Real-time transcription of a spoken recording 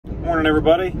Morning,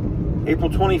 everybody.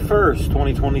 April 21st,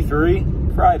 2023,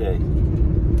 Friday.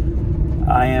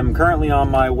 I am currently on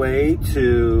my way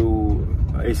to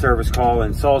a service call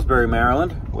in Salisbury,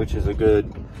 Maryland, which is a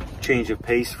good change of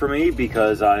pace for me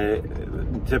because I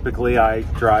typically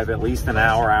drive at least an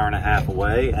hour and a half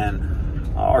away,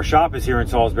 and our shop is here in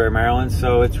Salisbury, Maryland,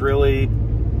 so it's really,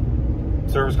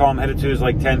 service call I'm headed to is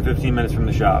like 10-15 minutes from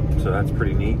the shop, so that's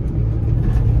pretty neat.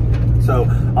 So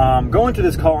going to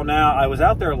this call now, I was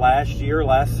out there last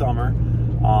summer,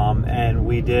 and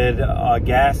we did a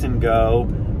gas and go.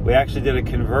 We actually did a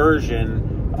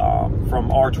conversion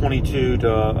from R22 to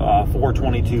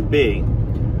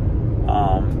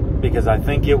 422B because I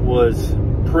think it was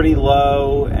pretty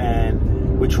low,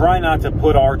 and we try not to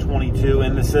put R22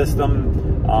 in the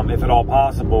system if at all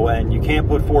possible, and you can't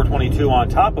put 422 on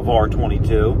top of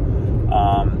R22.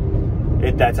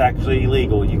 That's actually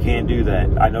illegal. You can't do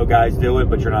that. I know guys do it,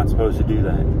 but you're not supposed to do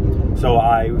that. So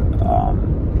I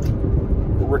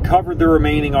recovered the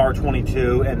remaining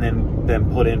R22 and then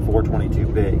put in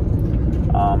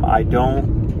 422B. I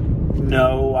don't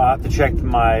know. I'll have to check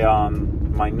my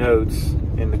my notes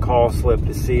in the call slip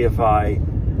to see if I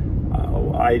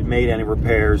made any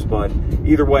repairs, but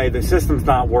either way, the system's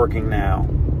not working now.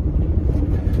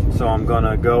 So I'm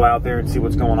gonna go out there and see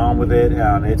what's going on with it.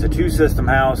 It's a 2-system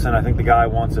house, and I think the guy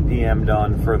wants a PM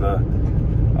done for the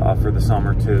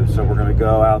summer too. So we're gonna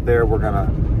go out there. We're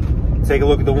gonna take a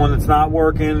look at the one that's not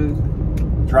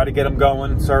working, try to get them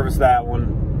going, service that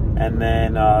one, and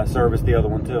then service the other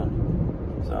one too.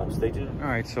 So stay tuned. All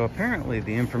right. So apparently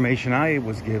the information I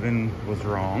was given was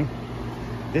wrong.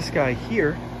 This guy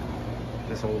here,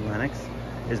 this old Lennox,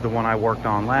 is the one I worked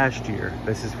on last year.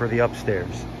 This is for the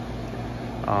upstairs.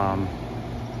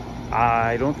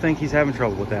 I don't think he's having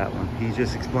trouble with that one. He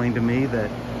just explained to me that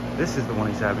this is the one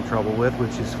he's having trouble with,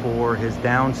 which is for his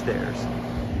downstairs.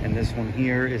 And this one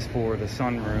here is for the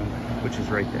sunroom, which is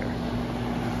right there.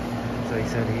 So he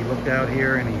said he looked out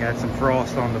here and he had some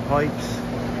frost on the pipes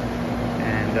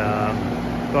and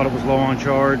thought it was low on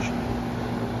charge.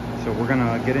 So we're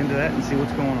gonna get into that and see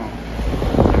what's going on.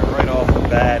 So right off the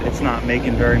bat, it's not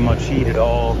making very much heat at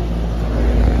all.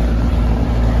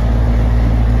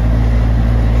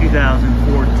 2014.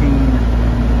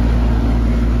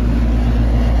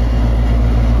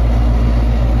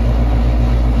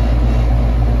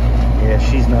 Yeah,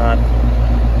 she's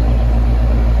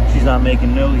not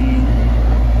making no heat.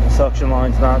 Suction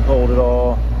line's not cold at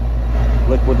all.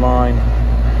 Liquid line,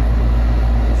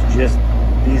 it's just,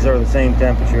 these are the same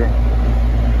temperature.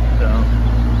 So,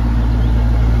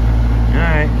 all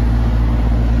right.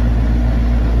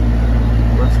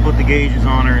 Let's put the gauges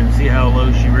on her and see how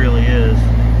low she really is.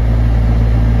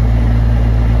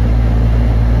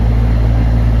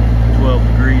 12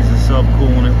 degrees of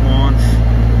subcoolant at once.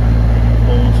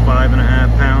 Holds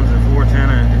 5.5 pounds at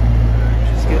 410.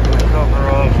 Just get the cover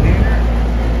off here.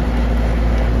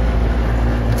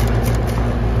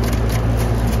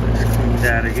 Let's clean it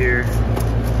out of here.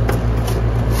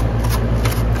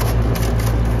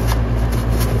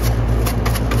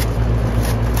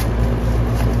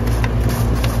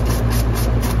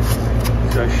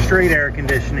 So straight air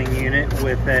conditioning unit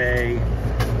with a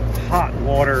hot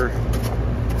water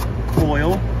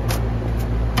coil,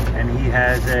 and he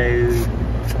has a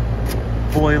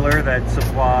boiler that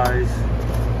supplies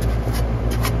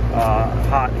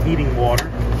hot heating water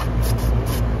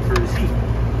for his heat.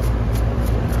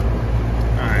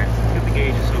 Alright, get the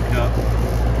gauges hooked up.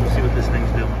 We'll see what this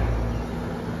thing's doing.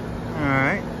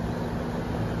 Alright.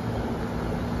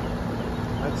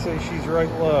 I'd say she's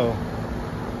right low.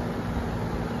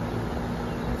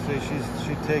 I'd say she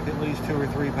should take at least 2 or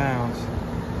 3 pounds.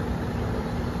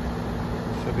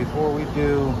 So before we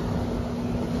do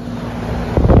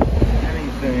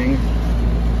anything,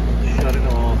 shut it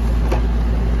off.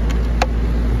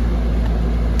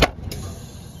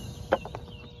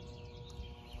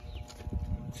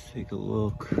 Let's take a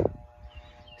look,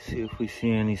 see if we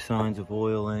see any signs of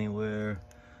oil anywhere.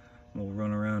 We'll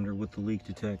run around her with the leak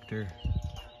detector.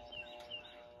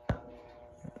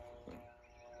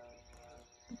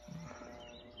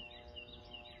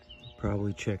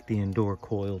 Probably check the indoor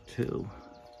coil too.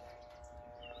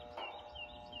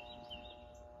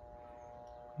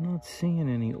 I'm not seeing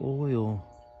any oil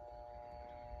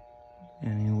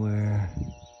anywhere.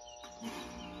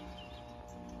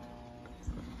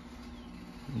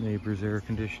 Neighbor's air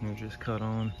conditioner just cut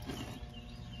on.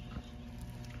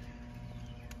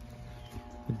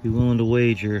 I'd be willing to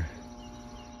wager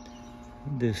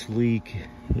this leak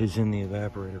is in the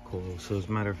evaporator coil. So as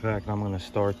a matter of fact, I'm gonna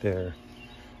start there.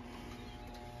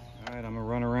 All right, I'm gonna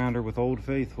run around her with Old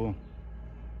Faithful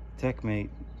TechMate.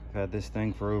 I've had this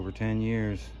thing for over 10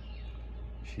 years.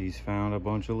 She's found a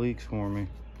bunch of leaks for me.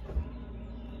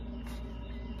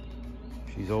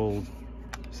 She's old.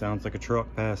 Sounds like a truck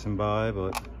passing by,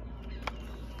 but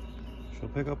she'll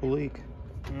pick up a leak.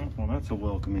 Well, that's a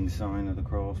welcoming sign of the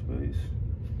crawl space.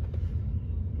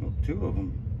 Oh, 2 of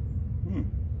them.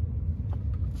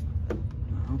 I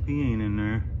hope he ain't in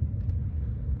there.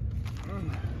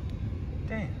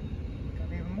 Damn,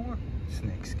 got even more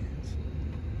snake skins.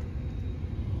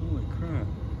 Holy crap.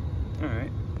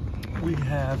 Alright. We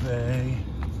have a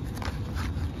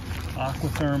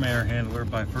Aquatherm air handler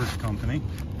by First Company.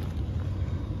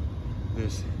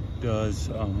 This does,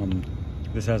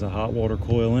 this has a hot water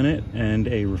coil in it and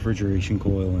a refrigeration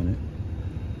coil in it.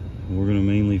 We're going to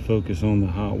mainly focus on the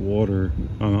hot water,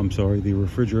 the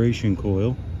refrigeration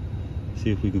coil. See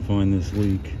if we can find this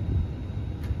leak.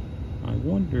 I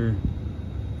wonder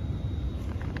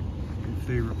if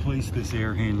they replaced this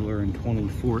air handler in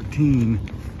 2014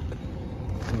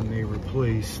 when they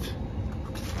replaced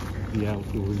the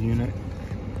outdoor unit.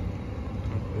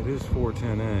 It is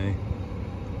 410A.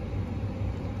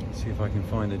 Let's see if I can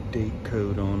find a date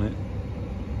code on it.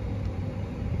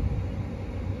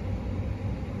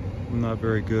 I'm not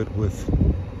very good with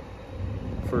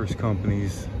First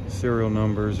Company's serial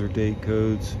numbers or date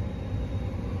codes.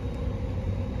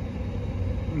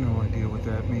 No idea what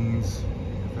that means.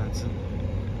 If that's it.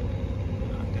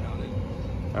 I doubt it.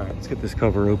 Alright, let's get this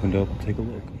cover opened up and take a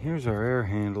look. Here's our air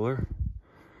handler.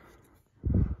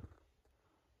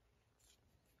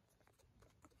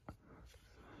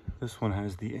 This one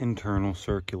has the internal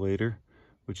circulator,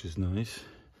 which is nice.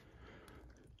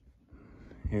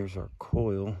 Here's our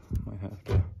coil. Might have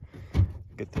to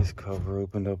get this cover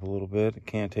opened up a little bit. I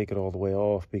can't take it all the way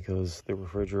off because the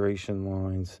refrigeration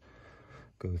lines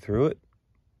go through it,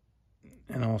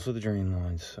 and also the drain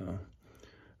lines. So I'm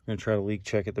gonna try to leak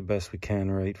check it the best we can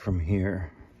right from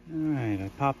here. All right, I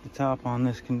popped the top on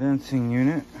this condensing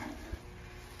unit.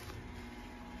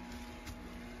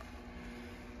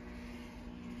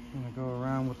 I'm gonna go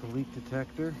around with the leak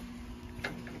detector,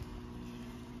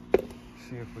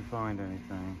 see if we find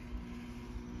anything.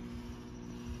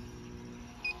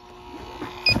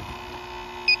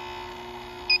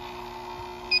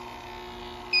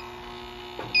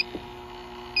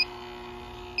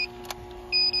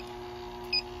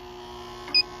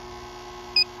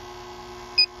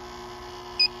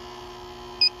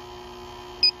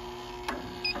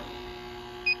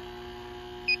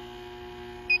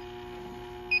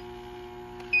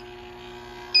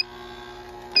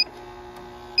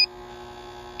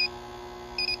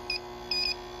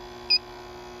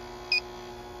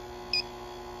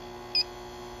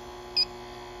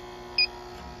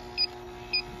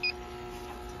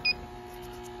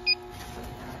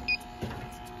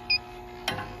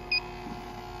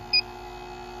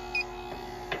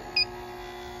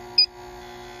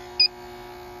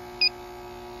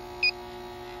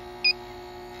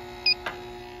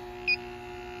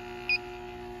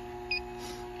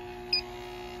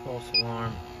 False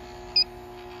alarm.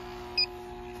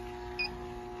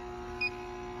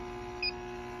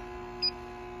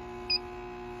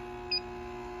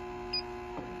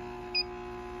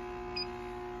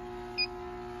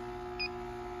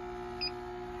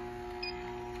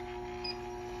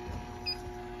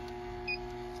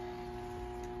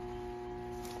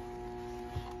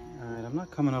 Alright, I'm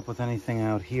not coming up with anything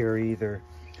out here either,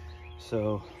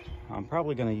 so I'm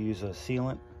probably going to use a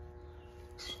sealant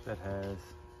that has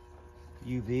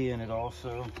UV in it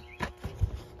also.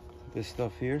 This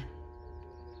stuff here,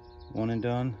 one and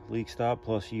done, leak stop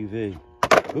plus UV.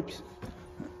 Oops.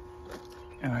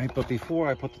 All right, but before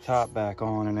I put the top back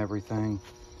on and everything,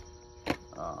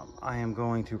 I am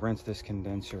going to rinse this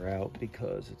condenser out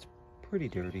because it's pretty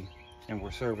dirty and we're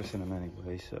servicing them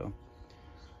anyway. So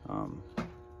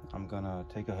I'm gonna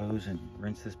take a hose and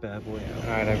rinse this bad boy out.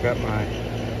 All right, I've got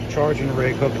my charging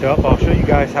rig hooked up. I'll show you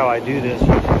guys how I do this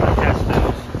using my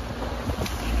Testos.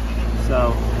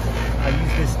 So I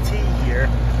use this T here,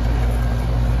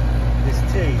 this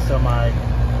T. So my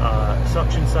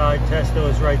suction side Testo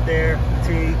is right there,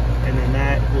 T, and then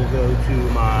that will go to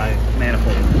my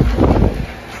manifold.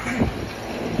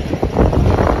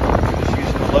 Just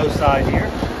using the low side here.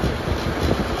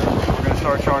 We're gonna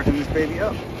start charging this baby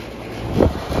up.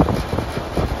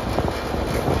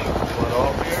 Blood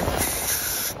off here.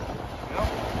 Yep.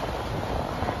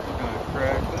 We're gonna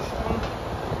crack this one.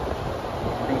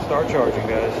 We're gonna start charging,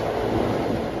 guys.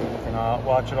 You can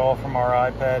watch it all from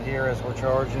our iPad here as we're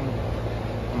charging.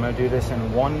 I'm going to do this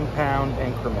in 1 pound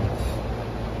increments.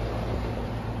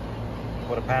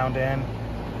 Put a pound in,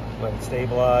 let it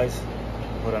stabilize.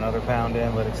 Put another pound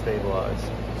in, let it stabilize.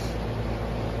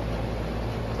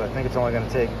 because I think it's only going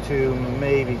to take 2,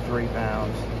 maybe 3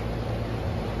 pounds.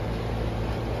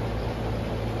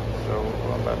 So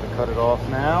I'm about to cut it off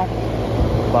now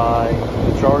by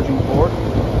the charging port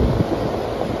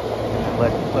and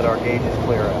let our gauges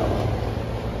clear out.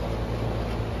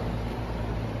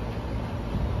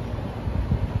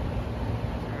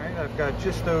 Alright, I've got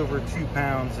just over 2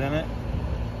 pounds in it.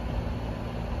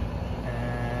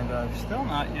 And I've still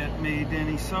not yet made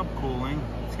any subcooling.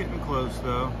 It's getting close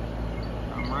though.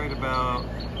 I'm right about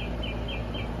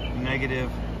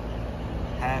negative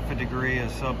 ½ degree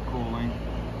of subcooling.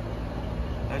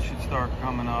 That should start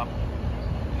coming up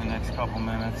in the next couple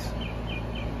minutes.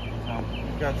 So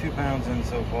we've got 2 pounds in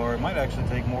so far. It might actually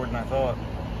take more than I thought.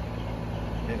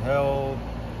 It held,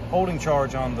 holding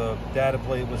charge on the data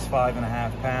plate was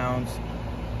 5.5 pounds.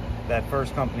 That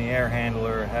first company air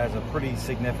handler has a pretty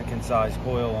significant size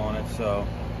coil on it, so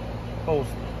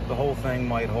the whole thing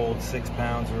might hold 6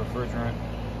 pounds of refrigerant.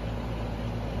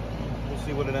 We'll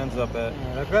see what it ends up at.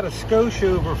 I've got a skosh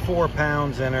over 4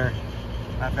 pounds in her.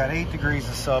 I've got 8 degrees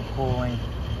of subcooling,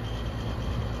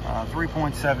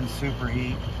 3.7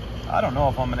 superheat. I don't know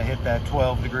if I'm going to hit that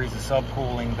 12 degrees of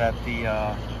subcooling that the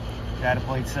data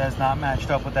plate says, not matched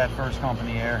up with that first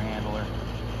company air handler.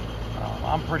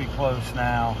 I'm pretty close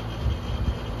now.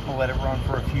 I'll let it run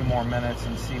for a few more minutes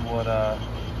and see what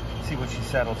she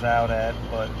settles out at.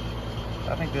 But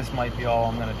I think this might be all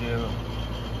I'm going to do.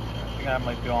 I think that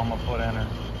might be all I'm going to put in her.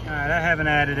 All right, I haven't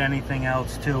added anything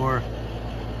else to her.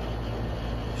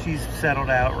 She's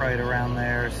settled out right around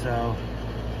there, so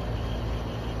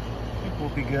I think we'll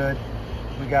be good.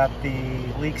 We got the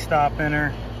leak stop in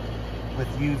her with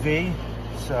UV,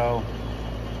 so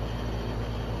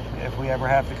if we ever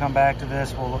have to come back to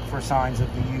this, we'll look for signs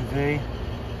of the UV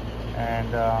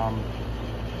and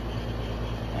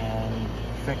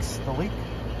fix the leak.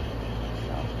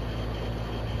 So,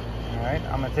 all right,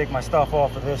 I'm gonna take my stuff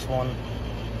off of this one.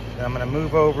 I'm going to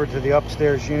move over to the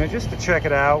upstairs unit just to check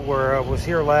it out. Where I was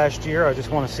here last year, I just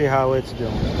want to see how it's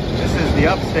doing. This is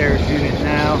the upstairs unit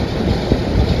now,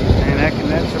 and that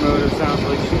condenser motor sounds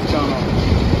like she's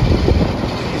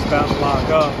about to lock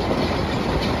up.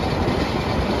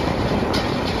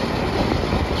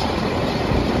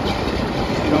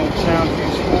 She don't sound too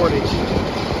sporty.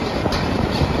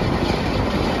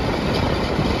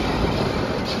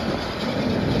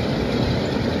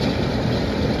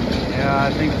 I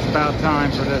think it's about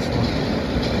time for this one.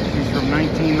 She's from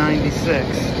 1996.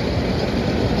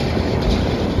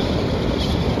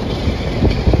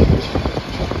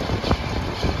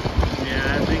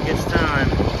 Yeah, I think it's time.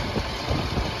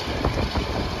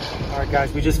 All right,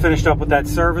 guys, we just finished up with that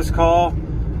service call.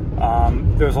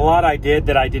 There's a lot I did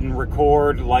that I didn't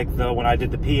record, like when I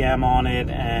did the PM on it,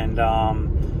 and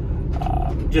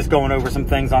just going over some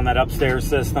things on that upstairs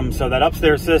system. So that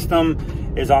upstairs system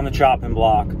is on the chopping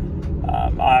block.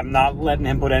 I'm not letting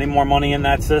him put any more money in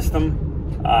that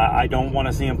system. I don't want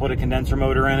to see him put a condenser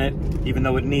motor in it, even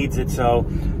though it needs it. So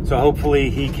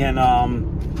hopefully he can,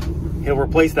 he'll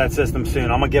replace that system soon.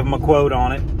 I'm gonna give him a quote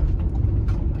on it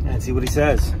and see what he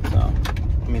says. So,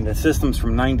 I mean, the system's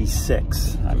from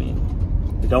 96. I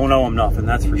mean, you don't owe him nothing,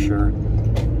 that's for sure.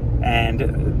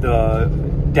 And the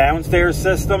downstairs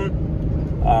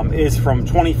system is from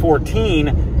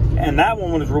 2014. And that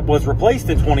one was replaced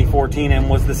in 2014 and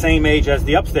was the same age as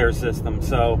the upstairs system.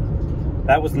 So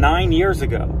that was 9 years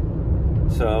ago.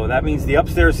 So that means the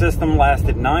upstairs system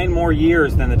lasted 9 more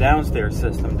years than the downstairs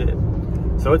system did.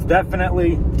 So it's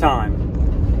definitely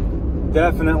time.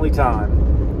 Definitely time.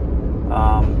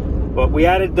 But we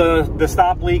added the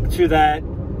stop leak to that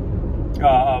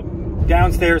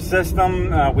downstairs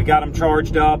system. We got them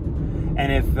charged up. And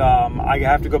if I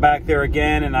have to go back there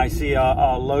again and I see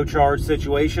a low charge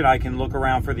situation, I can look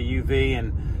around for the UV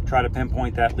and try to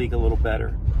pinpoint that leak a little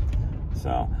better.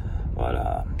 So,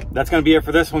 but that's going to be it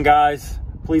for this one, guys.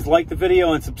 Please like the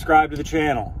video and subscribe to the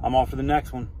channel. I'm off for the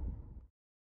next one.